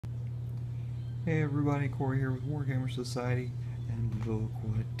Hey everybody, Corey here with Wargamer Society, and look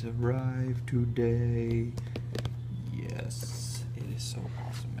what arrived today. Yes, it is so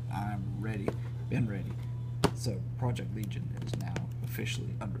awesome, and I'm ready, been ready. So, Project Legion is now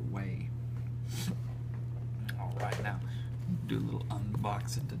officially underway. Alright, now, do a little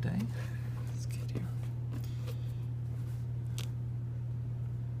unboxing today. Let's get here.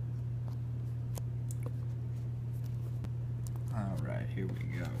 Alright, here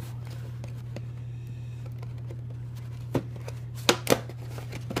we go.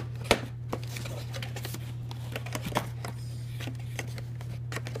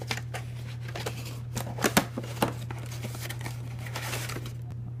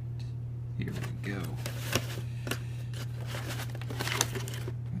 Here we go.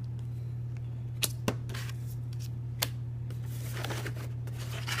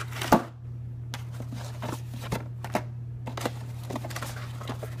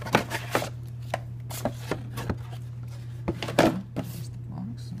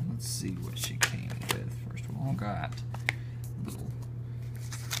 Let's see what she came with. First of all, got a little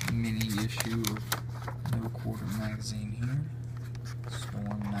mini issue of No Quarter magazine here.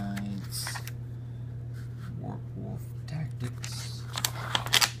 Storm Knights, Warboss Tactics,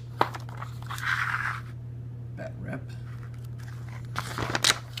 Bat Rep,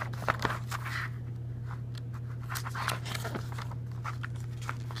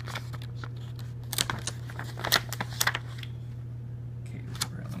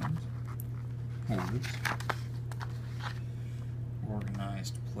 Hordes,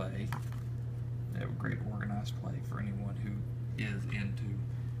 Organized Play. They have a great organized play for anyone who is into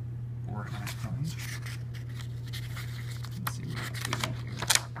organized play. Let's see what else we got here.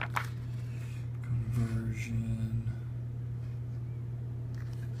 Conversion.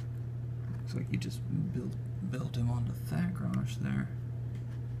 Looks like you just built him onto Thagros there.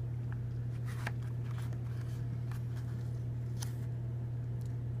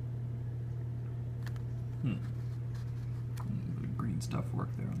 Green stuff work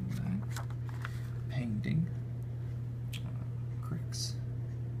there on the back. Painting. Cricks.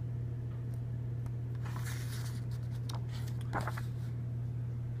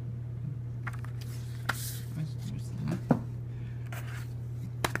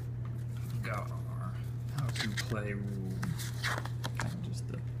 Got our how to play rules. Kind of just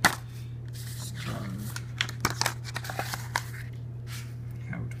the start.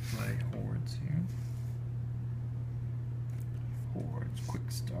 How to play hordes here. Hordes quick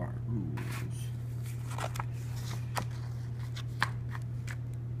start rules.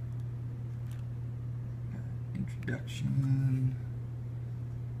 Introduction.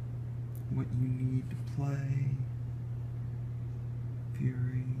 What you need to play.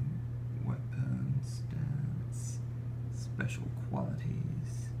 Fury. Weapons. Stats. Special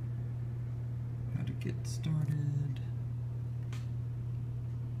qualities. How to get started.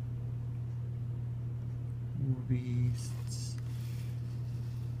 War beasts.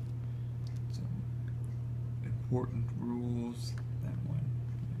 Some important rules. That one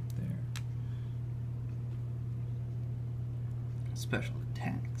right there. Special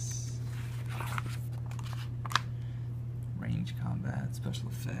attacks. Range combat, special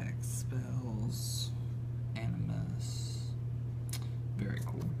effects, spells, animus. Very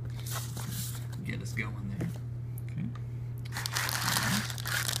cool. Get us going there. Okay.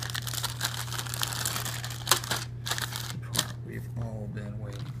 The part we've all been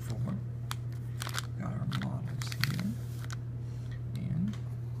waiting for. Got our models here. And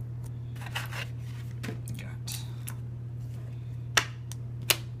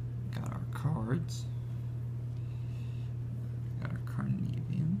got our cards. Got our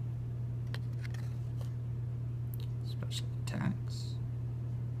Carnivian. Special attacks.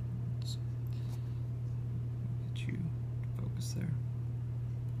 Let's get you to focus there.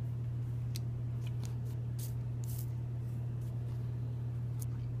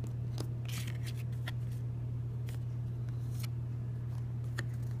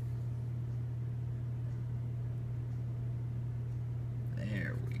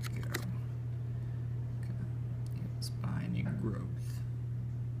 There we go. Spine growth.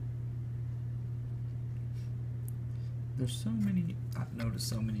 There's so many, I've noticed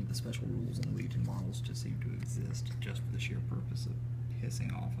so many of the special rules in Legion models just seem to exist just for the sheer purpose of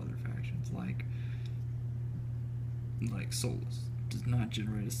pissing off other factions, like Soulless does not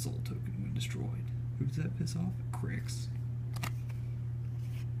generate a soul token when destroyed. Who does that piss off? Cricks.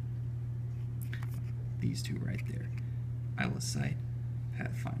 These two right there. Eyeless Sight,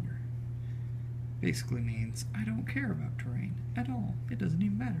 Pathfinder. Basically means I don't care about terrain at all. It doesn't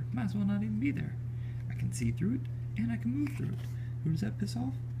even matter. Might as well not even be there. I can see through it, and I can move through it. Who does that piss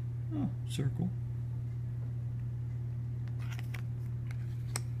off? Oh, circle.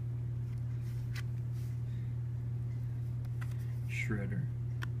 Shredder.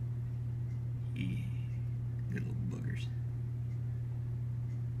 Yeah, little boogers.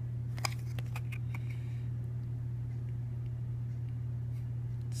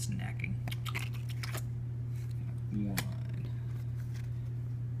 Snacking. One.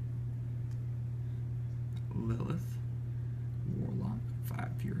 Lilith. Warlock. 5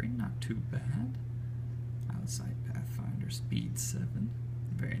 Fury. Not too bad. Outside Pathfinder. Speed 7.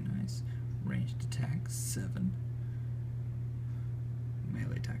 Very nice. Ranged attack 7.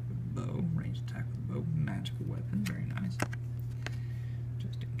 Melee attack with bow. Ranged attack with bow. Magical weapon. Very nice.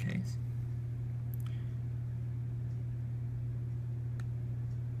 Just in case.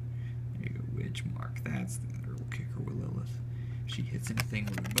 There you go. Witch Mark. That's the real kicker with Lilith. If she hits anything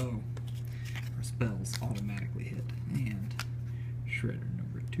with a bow, her spells automatically hit. And Shredder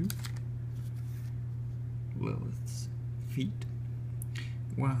number 2. Lilith's Feet.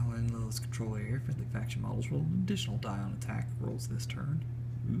 While in Lilith's control area, friendly faction models roll an additional die on attack rolls this turn.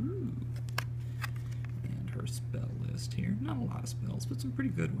 Ooh. And her spell list here. Not a lot of spells, but some pretty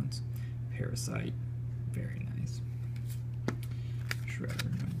good ones. Parasite. Very nice. Shredder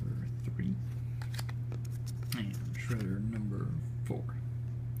number 3. And Shredder number 4.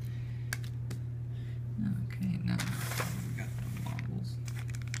 Okay, now we got the models.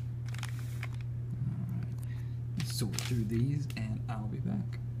 Alright. Sort through these and I'll be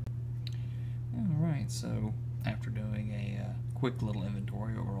back. Alright, so after doing a quick little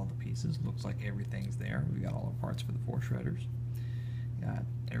inventory over all the pieces, looks like everything's there. We got all the parts for the 4 shredders. Got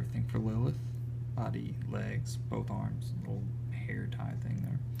everything for Lilith. Body, legs, both arms, little hair tie thing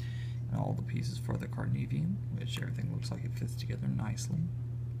there. And all the pieces for the Carnivian, which everything looks like it fits together nicely.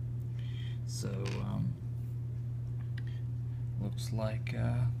 So, looks like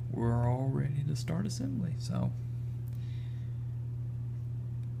we're all ready to start assembly. So,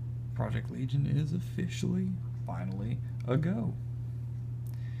 Project Legion is officially, finally, a go.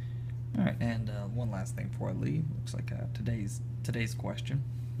 Alright, and one last thing before I leave. Looks like today's question,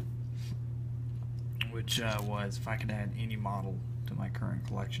 which was if I could add any model to my current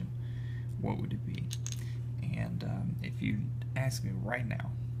collection, what would it be? And if you ask me right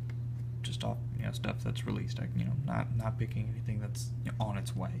now, just off stuff that's released, not picking anything that's on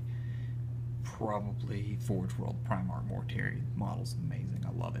its way, probably Forge World Primarch Mortarion model's amazing.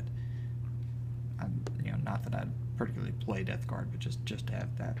 I love it. Not that I'd particularly play Death Guard, but just to have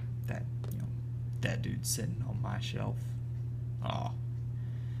that dude sitting on my shelf. Oh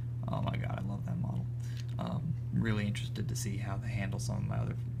my god, I love that model. Really interested to see how they handle some of my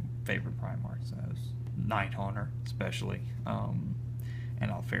other favorite Primarchs, Nighthunter especially, and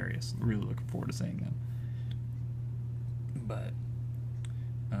Alfarius. Really looking forward to seeing them. But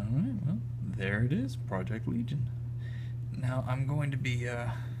alright, well, there it is, Project Legion. Now I'm going to be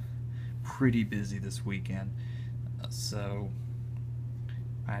pretty busy this weekend, so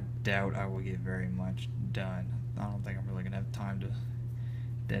I doubt I will get very much done. I don't think I'm really going to have time to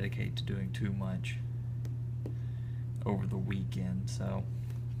dedicate to doing too much over the weekend, so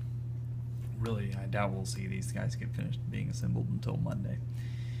really I doubt we'll see these guys get finished being assembled until Monday.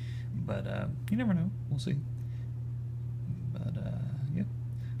 But you never know, we'll see. But yeah,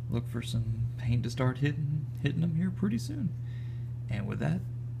 look for some paint to start hitting them here pretty soon. And with that,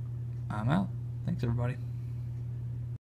 I'm out. Thanks everybody.